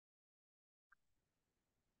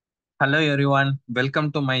Hello everyone,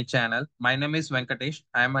 welcome to my channel. My name is Venkatesh.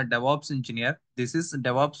 I am a DevOps engineer. This is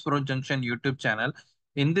DevOps Pro Junction YouTube channel.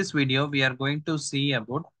 In this video, we are going to see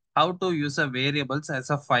about how to use a variables as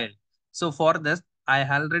a file. So for this, I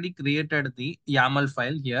already created the YAML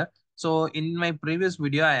file here. So in my previous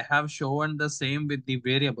video, I have shown the same with the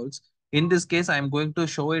variables. In this case, I am going to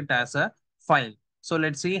show it as a file. So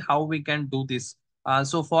let's see how we can do this.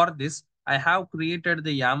 So for this, I have created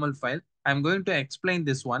the YAML file. I'm going to explain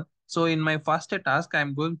this one. So in my first task,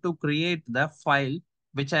 I'm going to create the file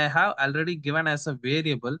which I have already given as a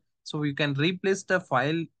variable. So you can replace the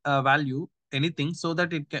file value anything so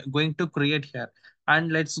that it can going to create here.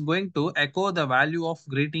 And let's going to echo the value of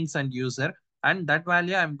greetings and user. And that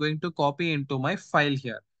value I'm going to copy into my file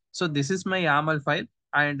here. So this is my YAML file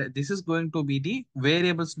and this is going to be the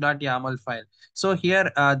variables.yaml file. So here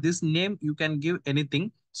this name you can give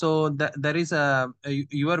anything. So there is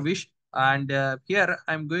your wish and here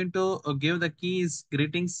I'm going to give the keys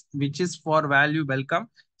greetings, which is for value welcome.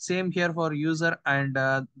 Same here for user and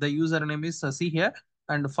the username is Sasi here.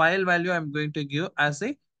 And file value I'm going to give as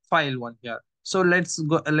a file one here. So let's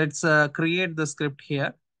go. Let's create the script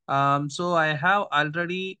here. So I have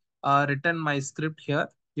already written my script here.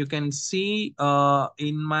 You can see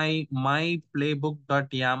in my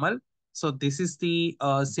playbook.yaml. So this is the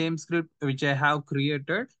same script which I have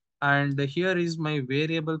created and here is my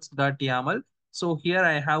variables.yaml. So here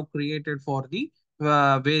I have created for the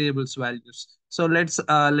variables values. So let's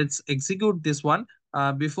execute this one.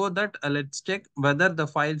 Before that, let's check whether the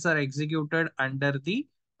files are executed under the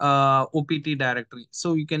OPT directory.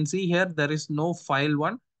 So you can see here there is no file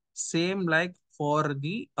one. Same like for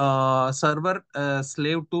the server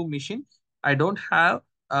slave 2 machine. I don't have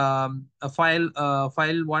a file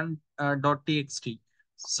one .txt.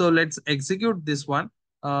 So let's execute this one.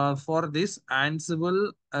 For this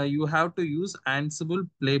Ansible, you have to use Ansible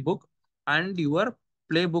playbook and your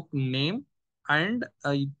playbook name. And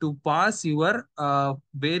to pass your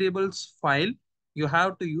variables file, you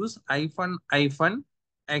have to use hyphen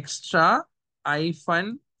extra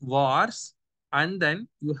hyphen vars, and then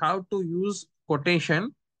you have to use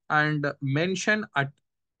quotation and mention at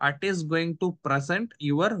is going to present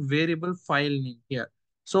your variable file name here.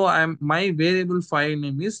 So my variable file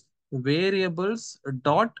name is variables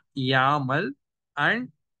dot YAML and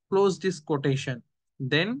close this quotation.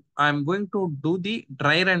 Then I'm going to do the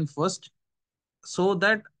dry run first so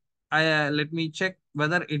that I let me check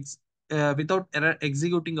whether it's without error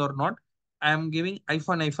executing or not. I am giving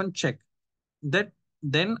hyphen check that,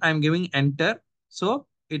 then I'm giving enter. So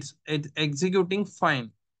it's executing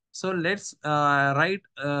fine. So let's write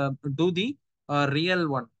do the real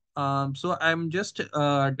one. So I'm just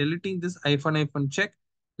deleting this hyphen check.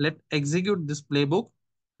 Let execute this playbook.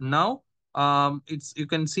 Now it's you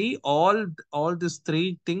can see all these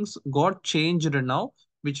three things got changed now,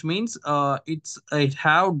 which means it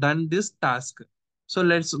have done this task. So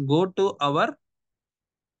let's go to our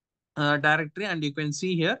directory and you can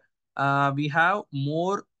see here we have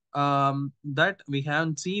more that we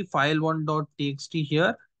have see file1.txt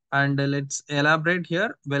here and let's elaborate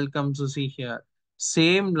here welcome to see here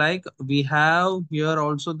same like we have here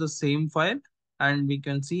also the same file and we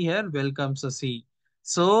can see here welcome to see.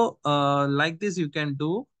 So like this you can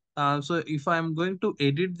do. So if I'm going to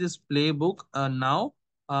edit this playbook now,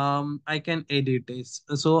 I can edit this.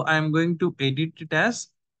 So I'm going to edit it as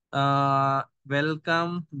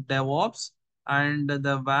welcome DevOps and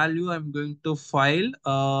the value I'm going to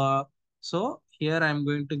file. So here I'm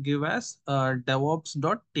going to give as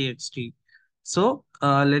devops.txt. So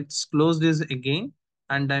let's close this again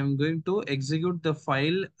and I'm going to execute the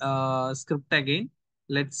file script again.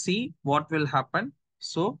 Let's see what will happen.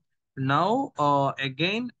 So now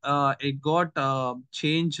again it got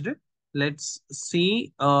changed. Let's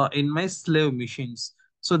see in my slave machines.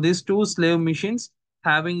 So these two slave machines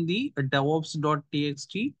having the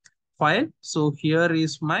devops.txt file. So here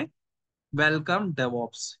is my welcome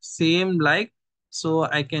DevOps. Same like, so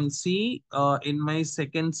I can see in my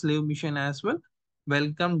second slave mission as well,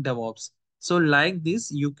 welcome DevOps. So like this,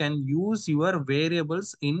 you can use your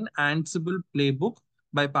variables in Ansible playbook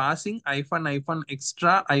by passing hyphen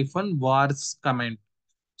extra hyphen vars command.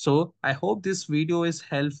 So I hope this video is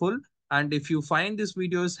helpful. And if you find this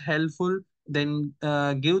video is helpful, then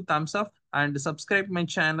give thumbs up and subscribe my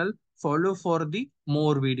channel. Follow for the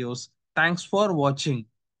more videos. Thanks for watching.